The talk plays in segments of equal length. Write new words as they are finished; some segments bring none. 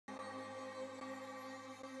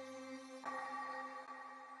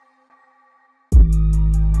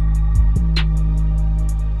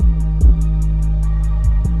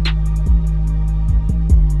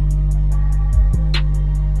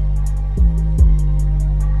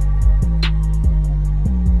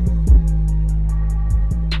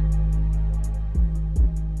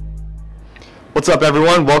What's up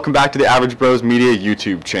everyone, welcome back to the Average Bros Media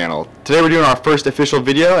YouTube channel. Today we're doing our first official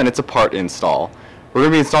video and it's a part install. We're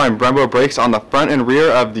going to be installing Brembo brakes on the front and rear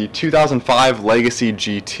of the 2005 Legacy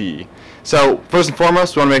GT. So first and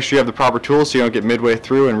foremost, we want to make sure you have the proper tools so you don't get midway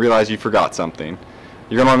through and realize you forgot something.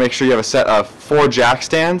 You're going to want to make sure you have a set of 4 jack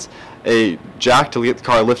stands, a jack to get the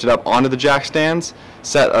car lifted up onto the jack stands,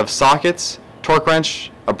 set of sockets, torque wrench,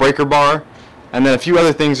 a breaker bar, and then a few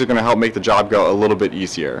other things that are going to help make the job go a little bit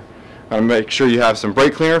easier. Make sure you have some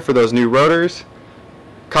brake cleaner for those new rotors,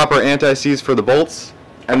 copper anti-seize for the bolts,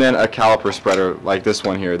 and then a caliper spreader like this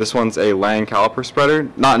one here. This one's a Lang caliper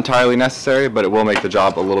spreader. Not entirely necessary, but it will make the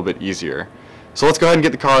job a little bit easier. So let's go ahead and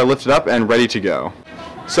get the car lifted up and ready to go.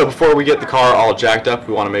 So before we get the car all jacked up,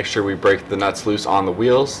 we want to make sure we break the nuts loose on the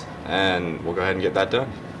wheels, and we'll go ahead and get that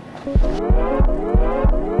done.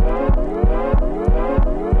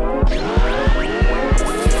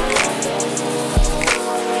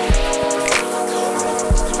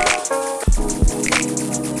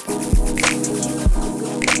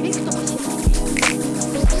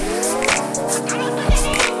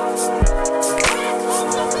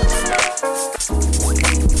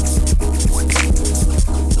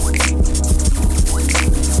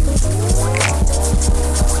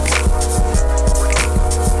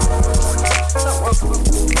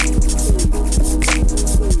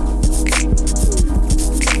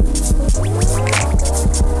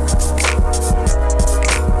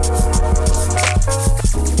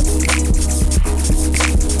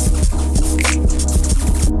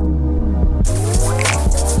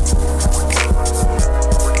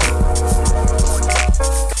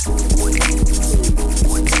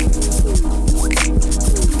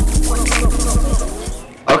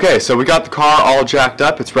 Okay, so we got the car all jacked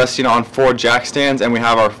up. It's resting on 4 jack stands and we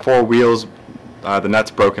have our 4 wheels, the nuts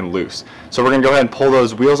broken loose. So we're going to go ahead and pull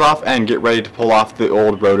those wheels off and get ready to pull off the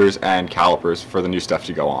old rotors and calipers for the new stuff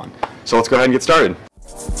to go on. So let's go ahead and get started.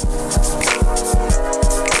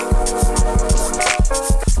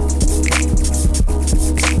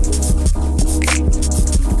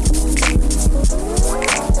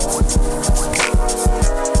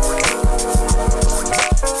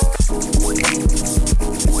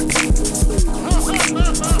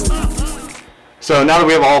 So now that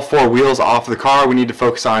we have all 4 wheels off the car, we need to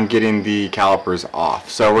focus on getting the calipers off.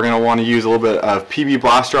 So we're going to want to use a little bit of PB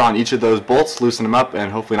Blaster on each of those bolts, loosen them up,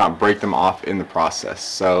 and hopefully not break them off in the process.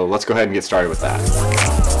 So let's go ahead and get started with that.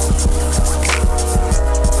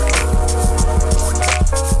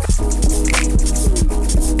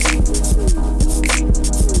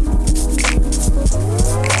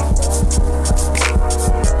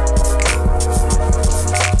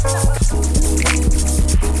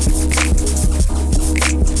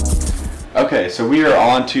 Okay, so we are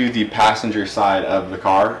on to the passenger side of the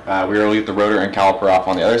car. We were able to get the rotor and caliper off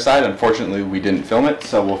on the other side. Unfortunately, we didn't film it,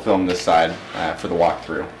 so we'll film this side for the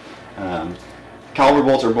walkthrough. Caliper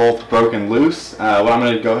bolts are both broken loose. What I'm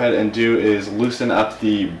going to go ahead and do is loosen up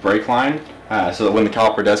the brake line so that when the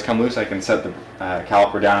caliper does come loose, I can set the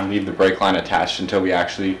caliper down and leave the brake line attached until we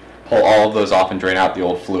actually pull all of those off and drain out the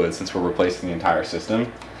old fluid, since we're replacing the entire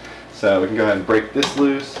system. So we can go ahead and break this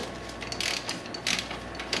loose.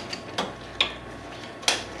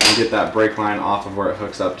 Get that brake line off of where it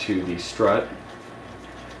hooks up to the strut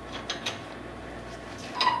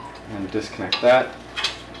and disconnect that.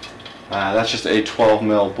 That's just a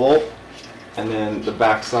 12mm bolt, and then the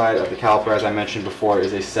back side of the caliper, as I mentioned before,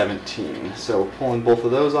 is a 17. So we're pulling both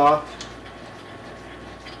of those off.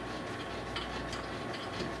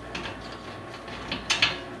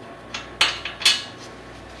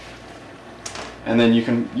 And then you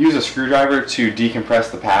can use a screwdriver to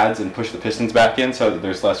decompress the pads and push the pistons back in so that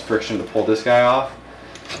there's less friction to pull this guy off.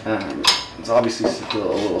 It's obviously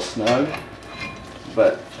still a little snug,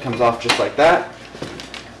 but it comes off just like that.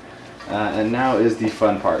 And now is the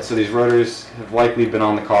fun part. So these rotors have likely been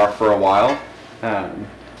on the car for a while.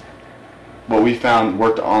 What we found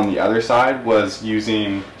worked on the other side was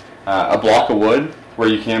using a block of wood, where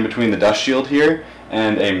you can, between the dust shield here,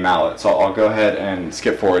 and a mallet. So I'll go ahead and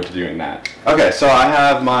skip forward to doing that. Okay, so I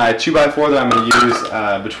have my 2x4 that I'm going to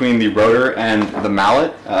use between the rotor and the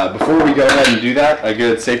mallet. Before we go ahead and do that, a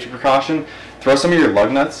good safety precaution, throw some of your lug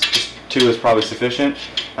nuts, just 2 is probably sufficient,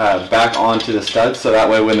 back onto the studs, so that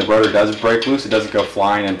way when the rotor does break loose, it doesn't go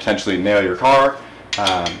flying and potentially nail your car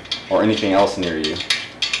or anything else near you.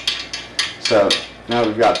 So now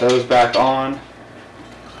we've got those back on,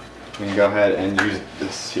 we can go ahead and use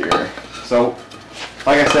this here. So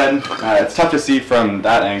like I said, it's tough to see from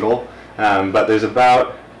that angle, but there's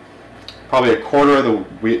about probably a quarter of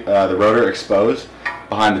the rotor exposed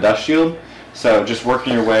behind the dust shield. So just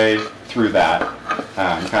working your way through that.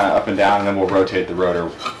 kind of up and down, and then we'll rotate the rotor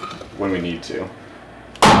when we need to.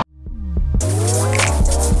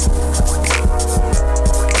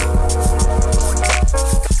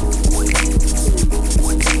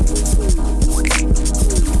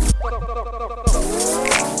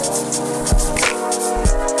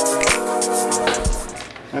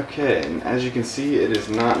 Okay, and as you can see, it is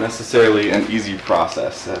not necessarily an easy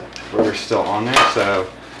process. The rotor's still on there, so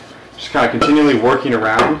just kind of continually working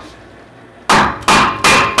around.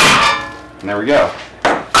 And there we go.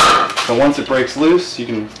 So once it breaks loose, you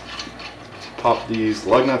can pop these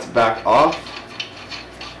lug nuts back off.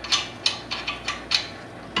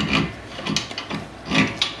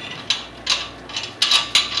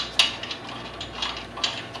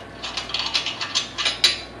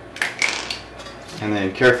 And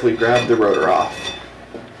then carefully grab the rotor off.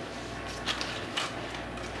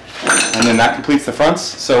 And then that completes the fronts,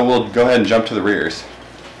 so we'll go ahead and jump to the rears.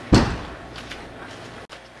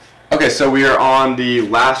 Okay, so we are on the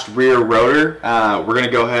last rear rotor. We're going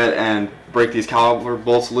to go ahead and break these caliper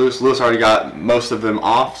bolts loose. Lewis already got most of them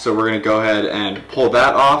off, so we're going to go ahead and pull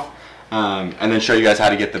that off, and then show you guys how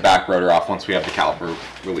to get the back rotor off once we have the caliper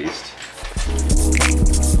released.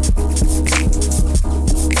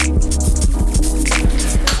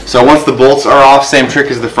 So once the bolts are off, same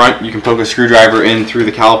trick as the front, you can poke a screwdriver in through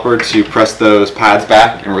the caliper to press those pads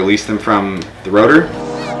back and release them from the rotor.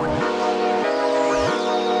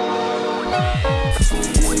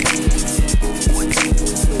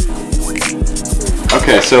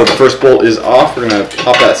 Okay, so the first bolt is off. We're going to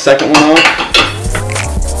pop that second one off.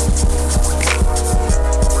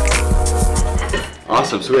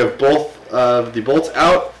 Awesome, so we have both of the bolts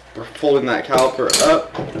out. We're folding that caliper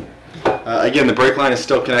up. Again, the brake line is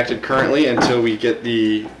still connected currently until we get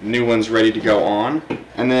the new ones ready to go on.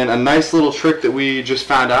 And then a nice little trick that we just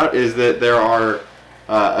found out is that there are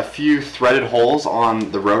a few threaded holes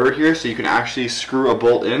on the rotor here, so you can actually screw a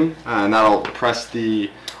bolt in, and that'll press the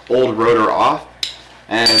old rotor off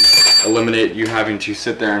and eliminate you having to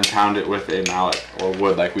sit there and pound it with a mallet or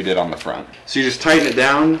wood like we did on the front. So you just tighten it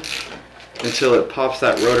down until it pops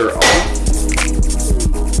that rotor off.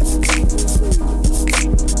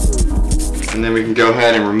 And then we can go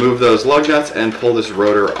ahead and remove those lug nuts and pull this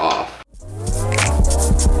rotor off.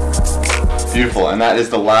 Beautiful, and that is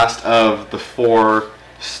the last of the 4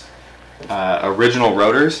 original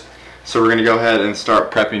rotors. So we're going to go ahead and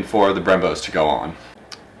start prepping for the Brembos to go on.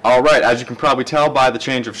 Alright, as you can probably tell by the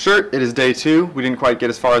change of shirt, it is day 2. We didn't quite get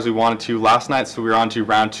as far as we wanted to last night, so we're on to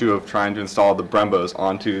round 2 of trying to install the Brembos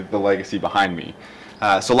onto the Legacy behind me.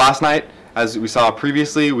 So last night, as we saw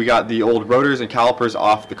previously, we got the old rotors and calipers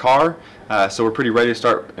off the car, so we're pretty ready to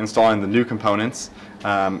start installing the new components.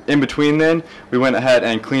 In between then, we went ahead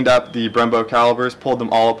and cleaned up the Brembo calipers, pulled them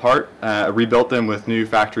all apart, rebuilt them with new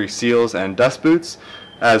factory seals and dust boots,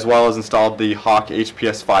 as well as installed the Hawk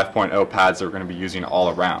HPS 5.0 pads that we're going to be using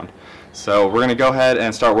all around. So we're going to go ahead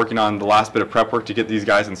and start working on the last bit of prep work to get these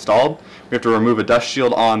guys installed. We have to remove a dust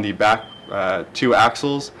shield on the back 2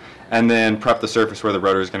 axles, and then prep the surface where the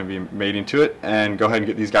rotor is going to be mating to it, and go ahead and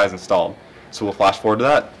get these guys installed. So we'll flash forward to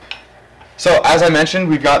that. So as I mentioned,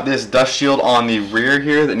 we've got this dust shield on the rear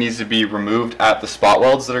here that needs to be removed at the spot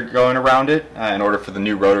welds that are going around it in order for the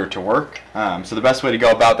new rotor to work. So the best way to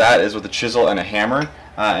go about that is with a chisel and a hammer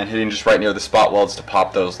and hitting just right near the spot welds to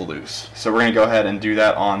pop those loose. So we're going to go ahead and do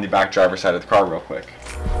that on the back driver's side of the car real quick.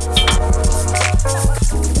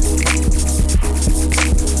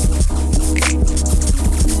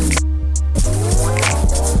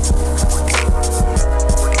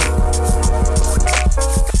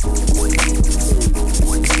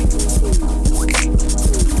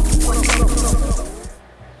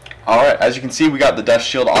 Alright, as you can see, we got the dust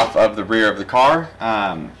shield off of the rear of the car.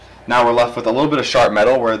 Now we're left with a little bit of sharp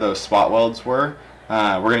metal where those spot welds were.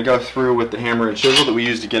 We're going to go through with the hammer and chisel that we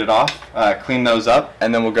used to get it off, clean those up,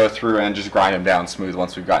 and then we'll go through and just grind them down smooth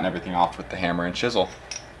once we've gotten everything off with the hammer and chisel.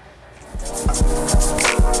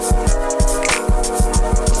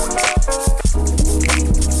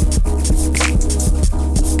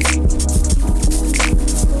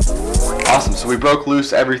 Awesome, so we broke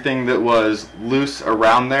loose everything that was loose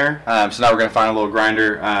around there. So now we're going to find a little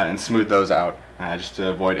grinder and smooth those out, just to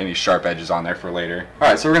avoid any sharp edges on there for later.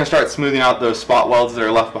 Alright, so we're going to start smoothing out those spot welds that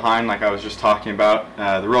are left behind like I was just talking about.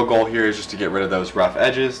 The real goal here is just to get rid of those rough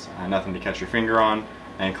edges, nothing to catch your finger on,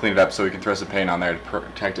 and clean it up so we can throw some paint on there to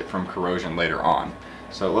protect it from corrosion later on.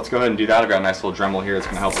 So let's go ahead and do that. I've got a nice little Dremel here that's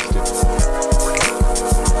going to help us do.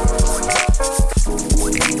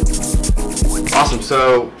 Awesome,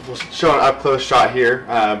 so we'll show an up-close shot here,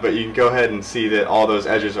 but you can go ahead and see that all those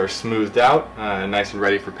edges are smoothed out, nice and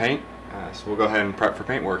ready for paint. So we'll go ahead and prep for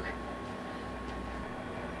paint work.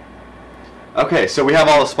 Okay, so we have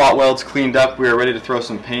all the spot welds cleaned up. We are ready to throw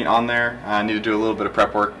some paint on there. I need to do a little bit of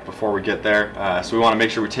prep work before we get there. So we want to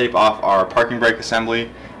make sure we tape off our parking brake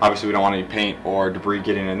assembly. Obviously we don't want any paint or debris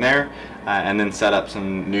getting in there. And then set up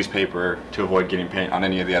some newspaper to avoid getting paint on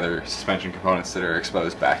any of the other suspension components that are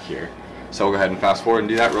exposed back here. So we'll go ahead and fast forward and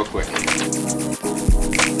do that real quick.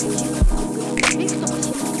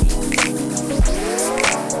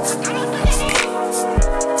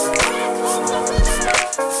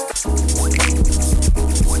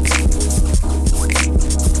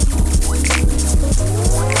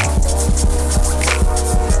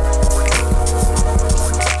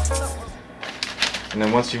 And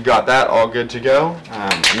then once you've got that all good to go,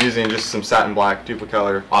 I'm using just some satin black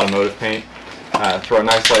duplicolor automotive paint. Throw a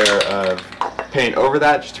nice layer of paint over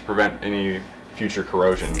that just to prevent any future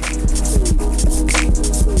corrosion.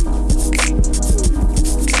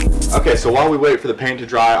 Okay, so while we wait for the paint to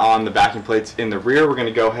dry on the backing plates in the rear, we're going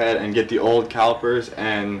to go ahead and get the old calipers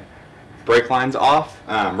and brake lines off.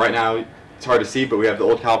 Right now it's hard to see, but we have the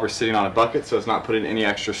old calipers sitting on a bucket, so it's not putting any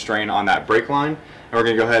extra strain on that brake line. And we're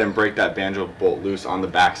going to go ahead and break that banjo bolt loose on the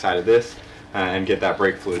back side of this and get that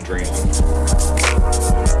brake fluid draining.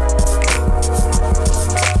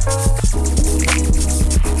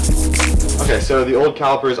 Okay, so the old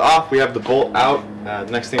caliper is off. We have the bolt out. The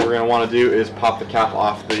next thing we're going to want to do is pop the cap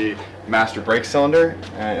off the master brake cylinder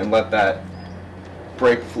and let that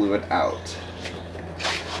brake fluid out.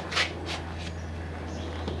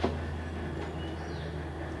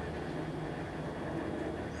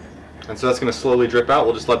 And so that's going to slowly drip out.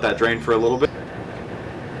 We'll just let that drain for a little bit.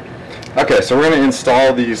 Okay, so we're going to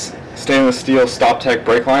install these stainless steel Stoptech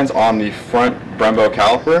brake lines on the front Brembo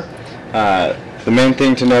caliper. The main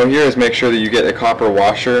thing to know here is make sure that you get a copper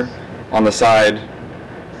washer on the side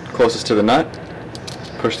closest to the nut.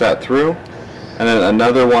 Push that through. And then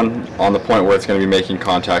another one on the point where it's going to be making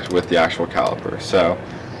contact with the actual caliper. So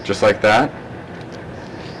just like that.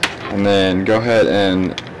 And then go ahead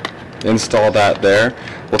and install that there.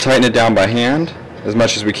 We'll tighten it down by hand as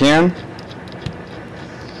much as we can.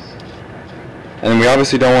 And we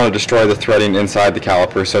obviously don't want to destroy the threading inside the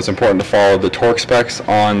caliper, so it's important to follow the torque specs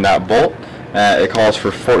on that bolt. It calls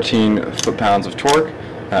for 14 foot-pounds of torque.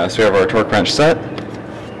 So we have our torque wrench set.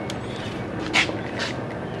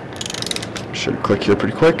 Should click here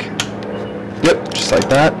pretty quick. Yep, just like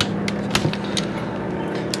that.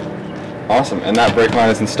 Awesome, and that brake line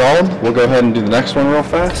is installed. We'll go ahead and do the next one real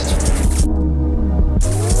fast.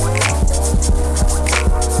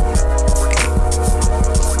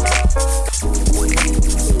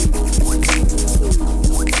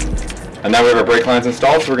 And now we have our brake lines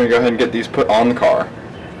installed, so we're going to go ahead and get these put on the car.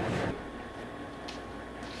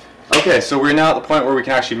 Okay, so we're now at the point where we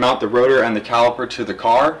can actually mount the rotor and the caliper to the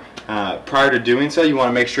car. Prior to doing so, you want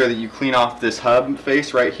to make sure that you clean off this hub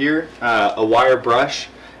face right here. A wire brush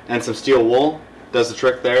and some steel wool does the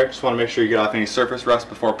trick there. Just want to make sure you get off any surface rust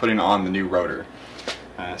before putting on the new rotor.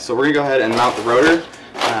 So we're going to go ahead and mount the rotor.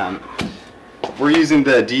 We're using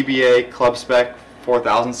the DBA ClubSpec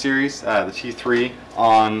 4000 series, the T3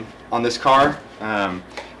 on this car.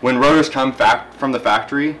 When rotors come from the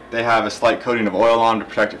factory, they have a slight coating of oil on to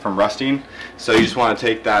protect it from rusting. So you just want to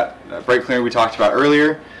take that brake cleaner we talked about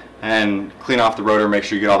earlier and clean off the rotor, make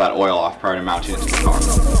sure you get all that oil off prior to mounting it to the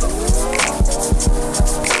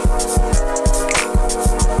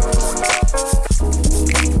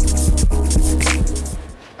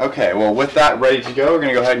car. Okay, well with that ready to go, we're going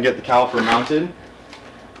to go ahead and get the caliper mounted.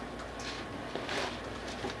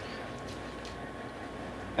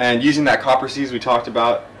 And using that copper anti-seize we talked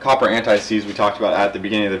about at the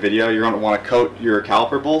beginning of the video, you're going to want to coat your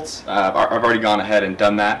caliper bolts. I've already gone ahead and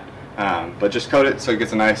done that, but just coat it so it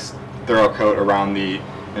gets a nice thorough coat around the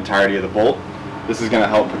entirety of the bolt. This is going to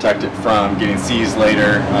help protect it from getting seized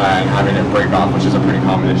later and having it break off, which is a pretty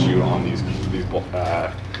common issue on these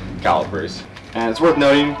calipers. And it's worth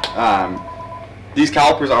noting, these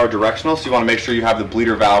calipers are directional, so you want to make sure you have the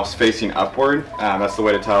bleeder valves facing upward. That's the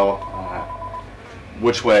way to tell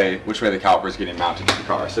which way the caliper is getting mounted to the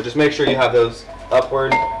car. So just make sure you have those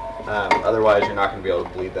upward, otherwise you're not going to be able to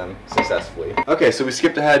bleed them successfully. Okay, so we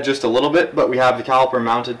skipped ahead just a little bit, but we have the caliper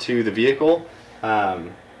mounted to the vehicle.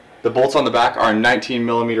 The bolts on the back are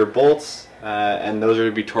 19mm bolts, and those are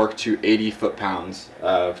to be torqued to 80 foot-pounds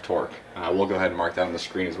of torque. We'll go ahead and mark that on the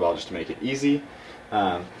screen as well just to make it easy.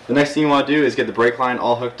 The next thing you want to do is get the brake line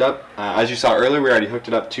all hooked up. As you saw earlier, we already hooked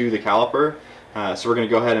it up to the caliper. So we're going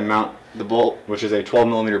to go ahead and mount the bolt, which is a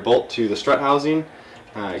 12mm bolt, to the strut housing,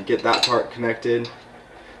 get that part connected,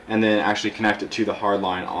 and then actually connect it to the hard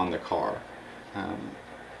line on the car.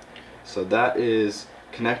 So that is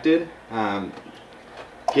connected.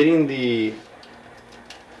 Getting the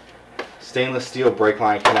stainless steel brake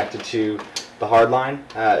line connected to the hard line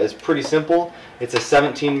is pretty simple. It's a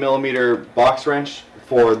 17mm box wrench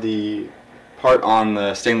for the part on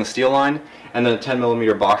the stainless steel line, and then a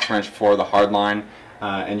 10mm box wrench for the hard line,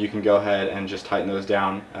 and you can go ahead and just tighten those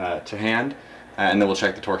down to hand, and then we'll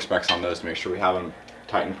check the torque specs on those to make sure we have them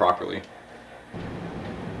tightened properly.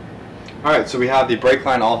 Alright, so we have the brake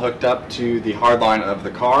line all hooked up to the hard line of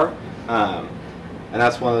the car, and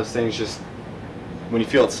that's one of those things, just when you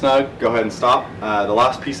feel it snug, go ahead and stop. The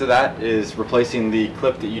last piece of that is replacing the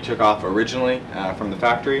clip that you took off originally from the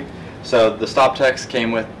factory. So the Stoptech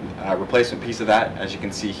came with a replacement piece of that, as you can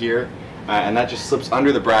see here, and that just slips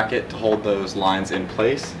under the bracket to hold those lines in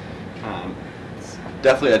place. It's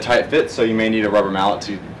definitely a tight fit, so you may need a rubber mallet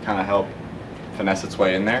to kind of help finesse its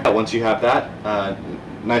way in there. Once you have that,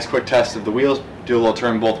 nice quick test of the wheels, do a little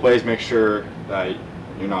turn both ways, make sure that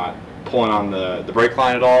you're not pulling on the brake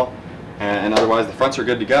line at all, and otherwise the fronts are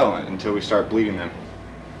good to go until we start bleeding them.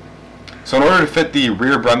 So in order to fit the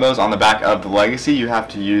rear Brembos on the back of the Legacy, you have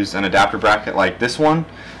to use an adapter bracket like this one.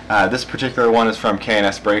 This particular one is from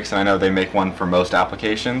K&S Brakes, and I know they make one for most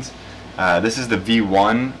applications. This is the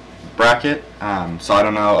V1 bracket, so I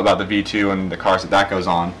don't know about the V2 and the cars that goes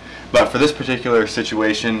on. But for this particular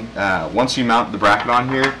situation, once you mount the bracket on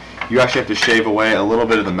here, you actually have to shave away a little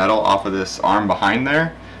bit of the metal off of this arm behind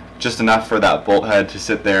there, just enough for that bolt head to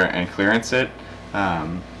sit there and clearance it.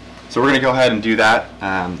 So we're going to go ahead and do that.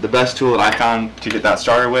 The best tool that I found to get that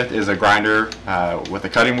started with is a grinder with a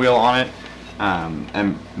cutting wheel on it,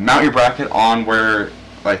 and mount your bracket on where,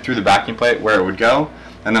 like through the backing plate where it would go,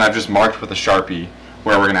 and then I've just marked with a Sharpie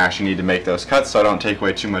where we're going to actually need to make those cuts so I don't take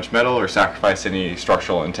away too much metal or sacrifice any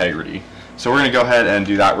structural integrity. So we're going to go ahead and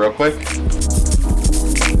do that real quick.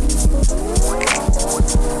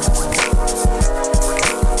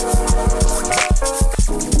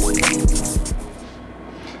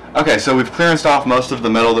 Okay, so we've clearanced off most of the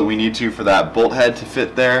metal that we need to for that bolt head to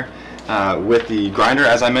fit there with the grinder,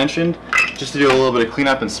 as I mentioned. Just to do a little bit of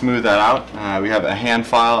cleanup and smooth that out, we have a hand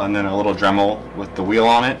file and then a little Dremel with the wheel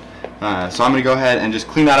on it. So I'm going to go ahead and just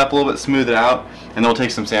clean that up a little bit, smooth it out, and then we'll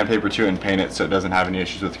take some sandpaper to it and paint it so it doesn't have any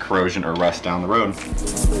issues with corrosion or rust down the road.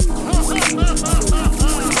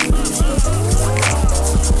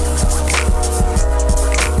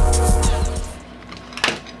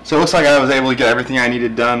 So it looks like I was able to get everything I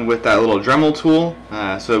needed done with that little Dremel tool.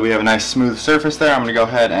 So we have a nice smooth surface there. I'm going to go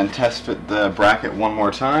ahead and test fit the bracket one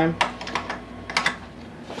more time.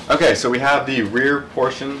 Okay, so we have the rear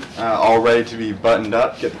portion all ready to be buttoned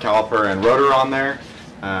up. Get the caliper and rotor on there.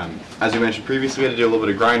 As we mentioned previously, we had to do a little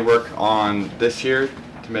bit of grind work on this here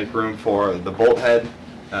to make room for the bolt head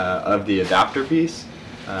of the adapter piece.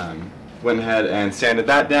 Went ahead and sanded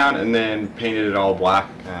that down and then painted it all black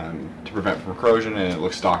to prevent from corrosion, and it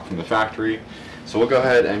looks stock from the factory. So we'll go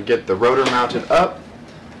ahead and get the rotor mounted up.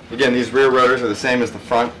 Again, these rear rotors are the same as the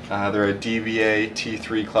front. They're a DBA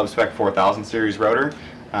T3 ClubSpec 4000 series rotor.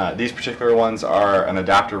 These particular ones are an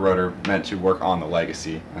adapter rotor meant to work on the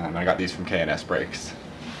Legacy. I got these from K&S Brakes.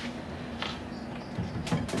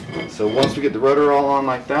 So once we get the rotor all on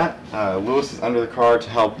like that, Lewis is under the car to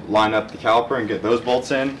help line up the caliper and get those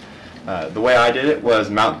bolts in. The way I did it was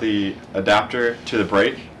mount the adapter to the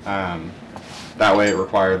brake. That way it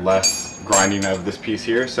required less grinding of this piece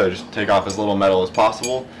here, so just take off as little metal as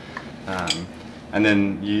possible. And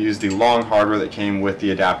then you use the long hardware that came with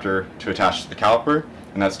the adapter to attach to the caliper,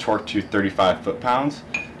 and that's torqued to 35 foot-pounds.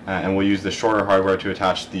 And we'll use the shorter hardware to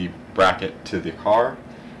attach the bracket to the car,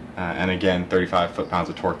 and again 35 foot-pounds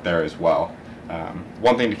of torque there as well.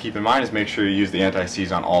 One thing to keep in mind is make sure you use the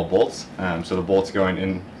anti-seize on all bolts. So the bolts going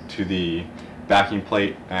into the backing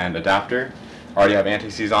plate and adapter already have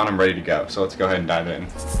anti-seize on them ready to go. So let's go ahead and dive in.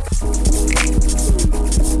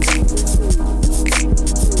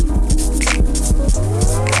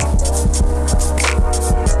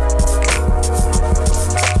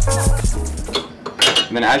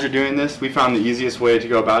 And then as you're doing this, we found the easiest way to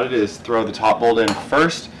go about it is throw the top bolt in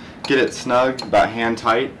first, get it snug, about hand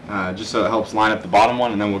tight, just so it helps line up the bottom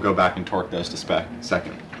one, and then we'll go back and torque those to spec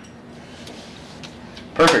second.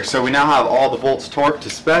 Perfect, so we now have all the bolts torqued to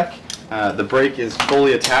spec. The brake is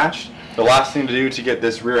fully attached. The last thing to do to get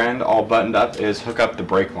this rear end all buttoned up is hook up the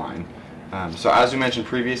brake line. So as we mentioned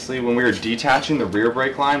previously, when we were detaching the rear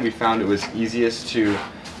brake line, we found it was easiest to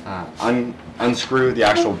unscrew the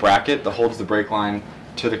actual bracket that holds the brake line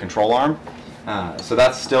to the control arm. So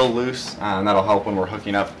that's still loose, and that'll help when we're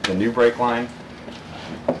hooking up the new brake line.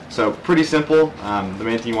 So pretty simple. The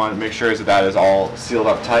main thing you want to make sure is that is all sealed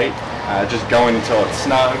up tight, just going until it's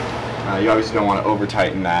snug. You obviously don't want to over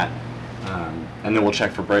tighten that. And then we'll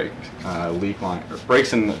check for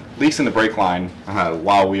leaks in the brake line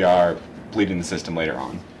while we are bleeding the system later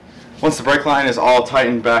on. Once the brake line is all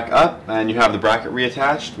tightened back up and you have the bracket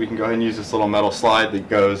reattached, we can go ahead and use this little metal slide that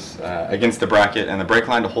goes against the bracket and the brake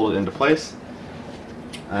line to hold it into place.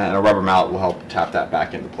 And a rubber mallet will help tap that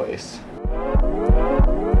back into place.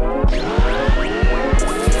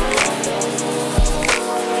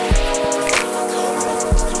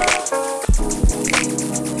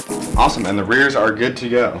 Awesome, and the rears are good to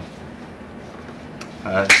go.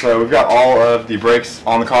 So we've got all of the brakes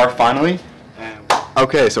on the car finally.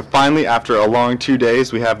 Okay, so finally after a long 2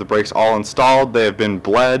 days we have the brakes all installed. They have been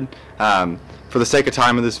bled. For the sake of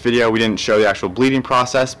time in this video we didn't show the actual bleeding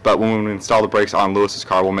process, but when we install the brakes on Lewis's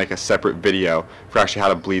car we'll make a separate video for actually how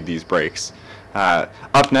to bleed these brakes.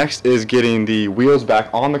 Up next is getting the wheels back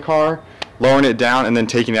on the car, lowering it down, and then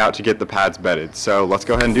taking it out to get the pads bedded. So let's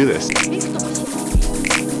go ahead and do this.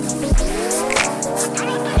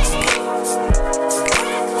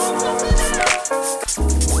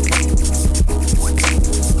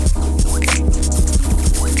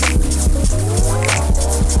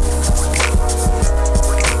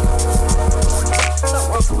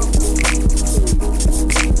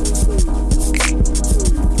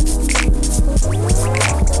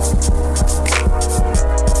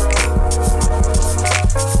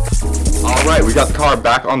 Alright, we got the car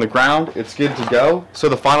back on the ground. It's good to go. So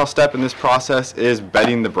the final step in this process is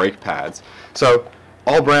bedding the brake pads. So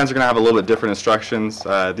all brands are going to have a little bit different instructions.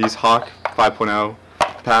 These Hawk 5.0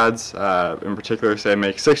 pads in particular say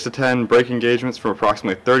make 6 to 10 brake engagements from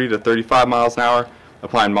approximately 30 to 35 miles an hour,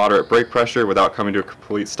 applying moderate brake pressure without coming to a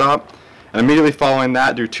complete stop. And immediately following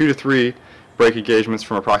that, do 2 to 3 brake engagements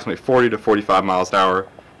from approximately 40 to 45 miles an hour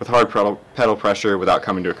with hard pedal pressure without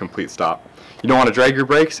coming to a complete stop. You don't want to drag your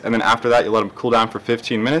brakes, and then after that you let them cool down for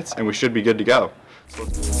 15 minutes and we should be good to go.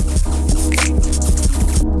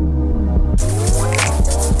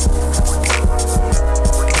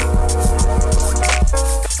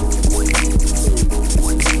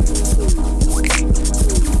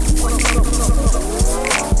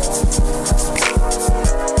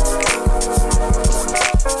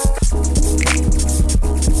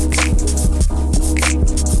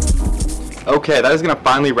 Okay, that is going to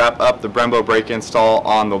finally wrap up the Brembo brake install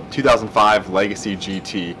on the 2005 Legacy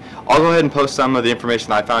GT. I'll go ahead and post some of the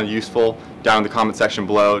information I found useful down in the comment section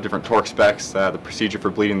below, different torque specs, the procedure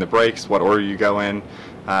for bleeding the brakes, what order you go in,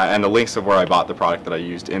 and the links of where I bought the product that I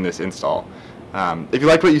used in this install. If you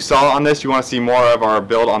liked what you saw on this, you want to see more of our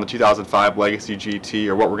build on the 2005 Legacy GT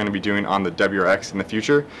or what we're going to be doing on the WRX in the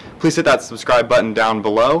future, please hit that subscribe button down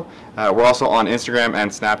below. We're also on Instagram and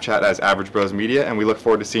Snapchat as Average Bros Media, and we look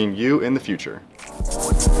forward to seeing you in the future.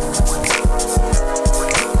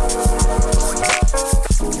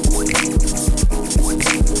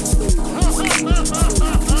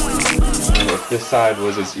 If this side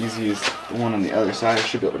was as easy as the one on the other side, I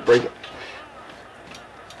should be able to break it.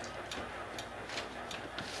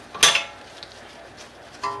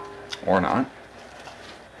 Or not.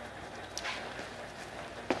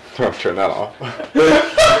 Turn that off.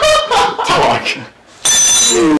 Talk.